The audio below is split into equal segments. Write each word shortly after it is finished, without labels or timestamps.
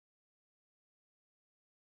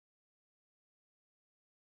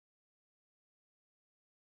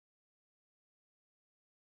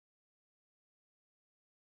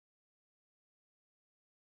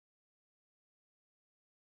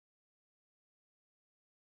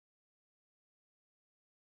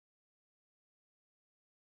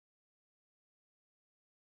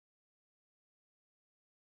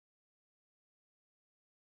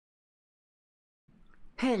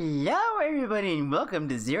Hello everybody and welcome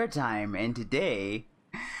to Xero-Time, and today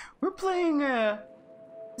we're playing a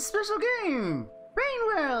special game,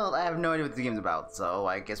 Rainworld. I have no idea what the game's about, so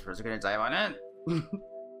I guess we're just gonna dive on it.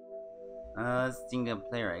 Single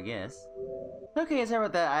player, I guess. Okay, sorry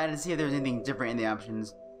about that. I had to see if there was anything different in the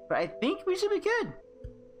options, but I think we should be good.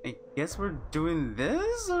 I guess we're doing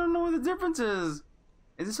this? I don't know what the difference is.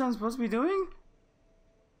 Is this what I'm supposed to be doing?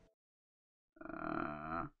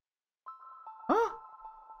 Oh!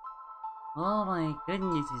 Oh my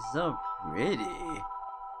goodness, it's so pretty.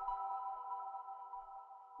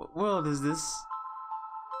 What world is this?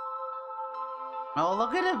 Oh,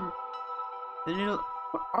 look at him! The little...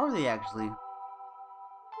 What are they actually?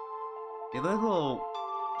 They look like little...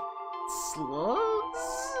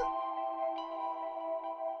 slugs?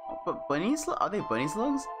 Oh, but bunny slugs? Are they bunny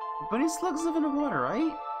slugs? Bunny slugs live in the water,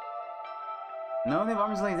 right? No, they have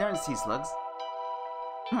arms and legs. They aren't sea slugs.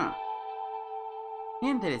 Huh.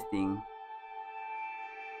 Interesting.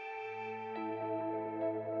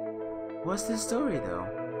 What's the story though?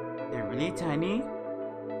 They're really tiny,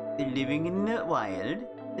 they're living in the wild,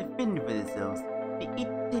 they fend for themselves, they eat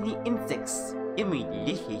tiny insects, yummy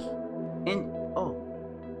delicious, and oh,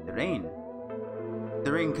 the rain.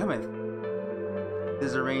 The rain cometh.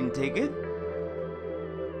 Does the rain taketh?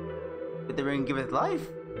 But the rain giveth life.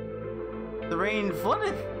 The rain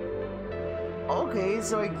floodeth. Okay,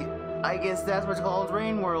 so I guess that's what's called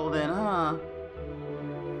Rainworld then, huh?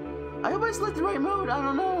 I hope I selected the right mode, I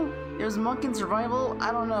don't know. There's monk and survival,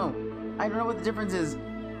 I don't know. I don't know what the difference is.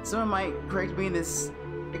 Someone might correct me in this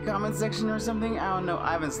comment section or something, I don't know.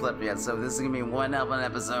 I haven't slept yet, so this is gonna be one hell of an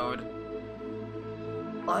episode.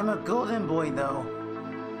 I'm a golden boy though.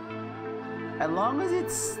 As long as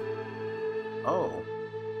it's... Oh.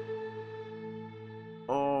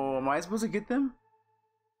 Oh, am I supposed to get them?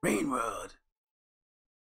 Rainworld.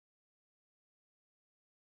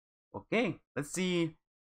 Okay, let's see.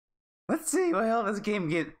 Let's see what the hell does this game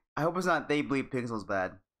get. I hope it's not they bleed pixels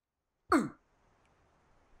bad. Huh?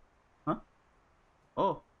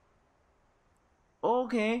 Oh.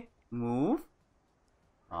 Okay. Move.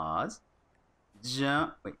 Pause.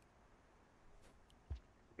 Jump. Wait.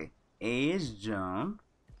 Okay. A is jump.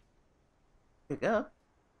 Pick up.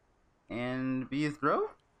 And B is throw?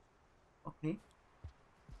 Okay.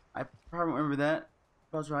 I probably remember that.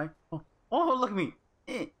 I'll try. Oh, oh, look at me.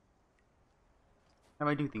 How do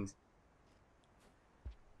I do things?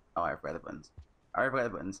 Oh, I forgot the buttons. I forgot the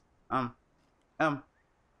buttons.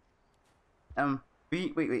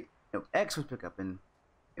 B, wait. No, X was pick up and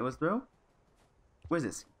it was throw? What is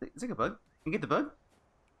this? Is it like a bug? Can you get the bug?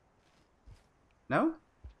 No?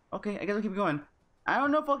 Okay, I guess I'll keep going. I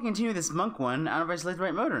don't know if I'll continue this monk one. I don't know if I select the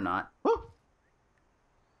right mode or not. Woo!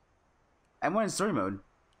 I wanted story mode.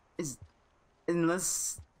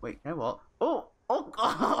 Unless... Wait, can I walk? Oh!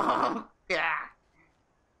 Yeah!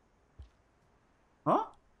 Huh?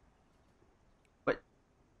 But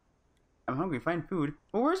I'm hungry. Find food.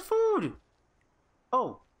 Well, where's food?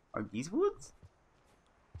 Oh, are these foods?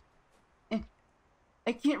 I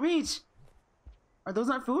can't reach. Are those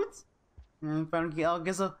not foods? I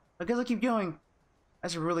guess I'll keep going. I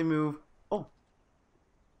should really move. Oh,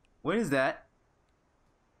 what is that?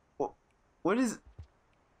 What is?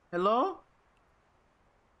 Hello?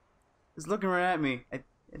 It's looking right at me. I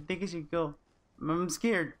think I should go. I'm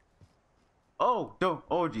scared. Oh, no.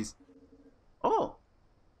 Oh, jeez. Oh.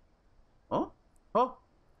 Oh. Oh.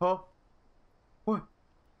 Oh. What?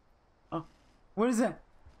 Oh. What is that?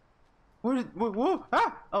 What? Whoa.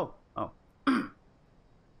 Ah. Oh. Oh.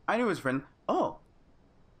 I knew it was friend. Oh.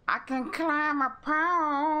 I can climb a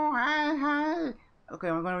pole. Hi. Okay,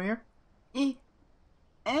 I'm going over here.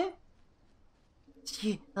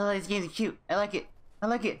 Oh, this game's cute. I like it.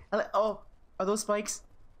 Oh. Are those spikes?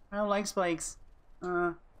 I don't like spikes.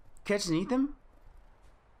 Catch and eat them?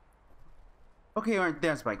 Okay, aren't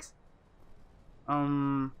there spikes?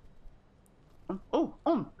 Yummy.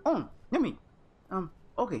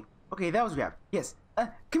 Okay, that was grabbed. Yes.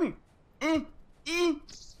 Come here.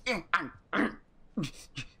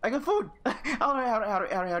 I got food. I don't know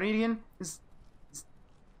how to eat again.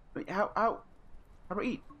 Wait, how do I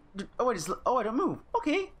eat? Oh, I don't move.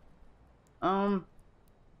 Okay. There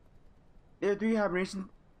are 3 hibernations.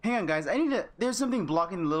 Hang on, guys. There's something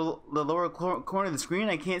blocking the lower corner of the screen.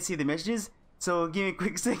 I can't see the messages. So give me a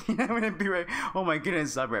quick second. I'm gonna be right. Oh my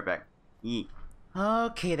goodness! I'll be right back. Yeah.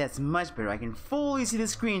 Okay, that's much better. I can fully see the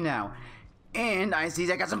screen now, and I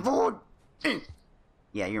see I got some food.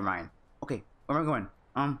 Yeah, you're mine. Okay, where am I going?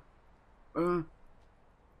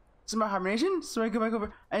 Some more hibernation. So I go back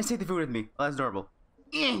over. I just take the food with me. Oh, that's adorable.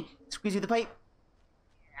 Squeeze through the pipe.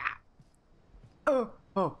 Oh.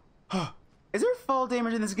 Is there fall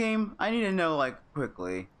damage in this game? I need to know, like,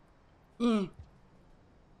 quickly. Should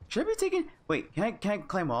I be taking... Wait, can I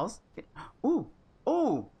climb walls? Ooh.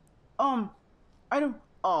 Oh. I don't...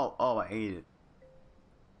 Oh, I hate it.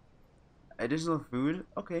 Additional food?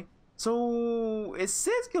 Okay. So, it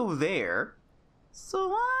says go there.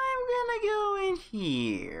 So, I'm gonna go in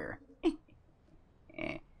here.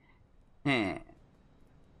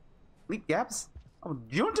 Leap gaps? Oh,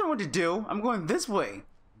 you don't know what to do. I'm going this way,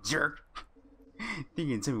 jerk. Think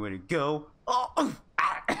you can tell me where to go. Oh, I'm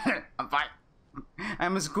fine.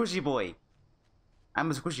 I'm a squishy boy.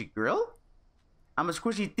 I'm a squishy girl? I'm a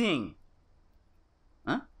squishy thing.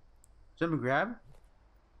 Huh? Jump and grab?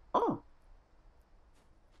 Oh.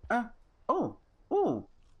 Oh.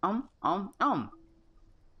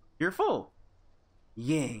 You're full.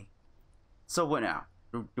 Yay. So what now?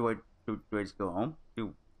 Do I just go home?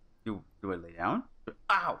 Do I lay down?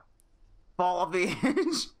 Ow! Fall off the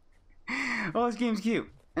edge. Oh, this game's cute.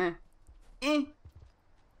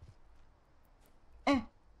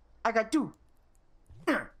 I got 2.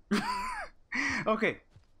 Okay.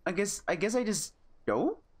 I guess I just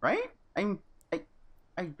go, right? I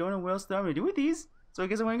don't know what else I'm gonna do with these, so I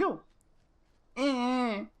guess I'm gonna go.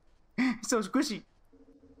 So squishy.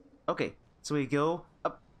 Okay, so we go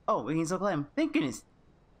up. Oh, we can still climb. Thank goodness.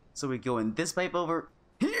 So we go in this pipe over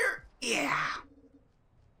here. Yeah.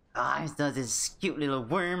 I saw this cute little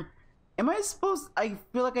worm. Am I supposed? I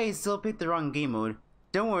feel like I still picked the wrong game mode.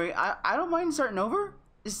 Don't worry, I don't mind starting over.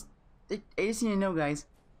 I just need to know, guys.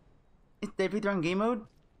 Did I pick the wrong game mode?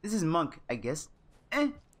 This is Monk, I guess.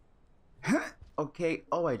 Okay.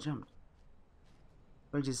 Oh, I jumped.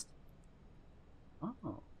 I just.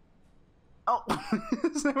 Oh.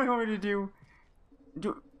 That's not what I wanted to do.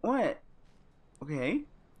 Do what? Okay.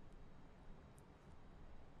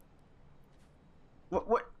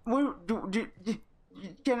 What?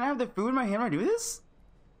 Can I have the food in my hand when I do this?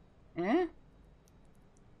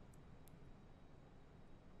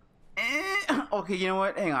 Okay, you know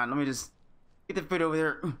what? Hang on. Let me just get the food over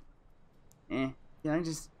there. Can I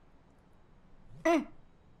just? That's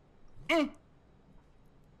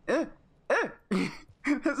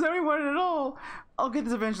not what I wanted at all. I'll get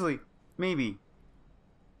this eventually. Maybe.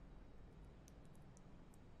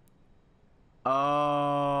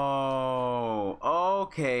 Oh,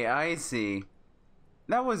 okay, I see.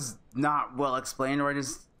 That was not well explained, or I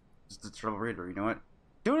just a trouble reader, you know what?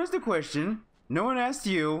 Don't ask the question. No one asked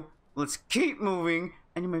you. Let's keep moving.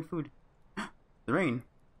 I need my food. The rain.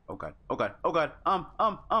 Oh god. What do I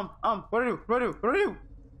do?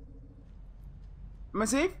 Am I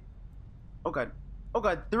safe? Oh god,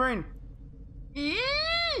 the rain.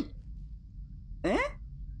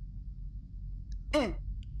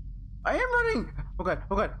 I am running. Oh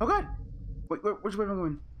god. Wait, which way am I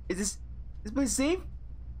going? Is this place safe?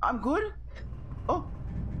 I'm good. Oh,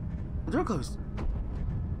 the door closed.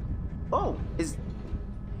 Oh, is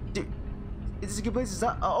this a good place to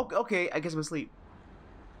stop? Oh, okay, I guess I'm asleep.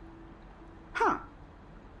 Huh.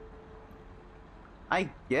 I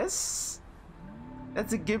guess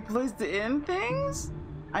that's a good place to end things?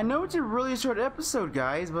 I know it's a really short episode,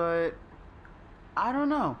 guys, but I don't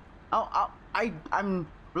know. I'm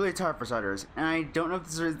really tired for starters, and I don't know if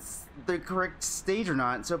this is the correct stage or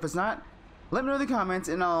not, so if it's not, let me know in the comments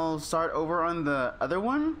and I'll start over on the other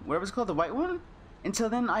one, whatever it's called, the white one. Until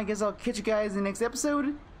then, I guess I'll catch you guys in the next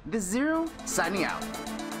episode. This is Xero, signing out.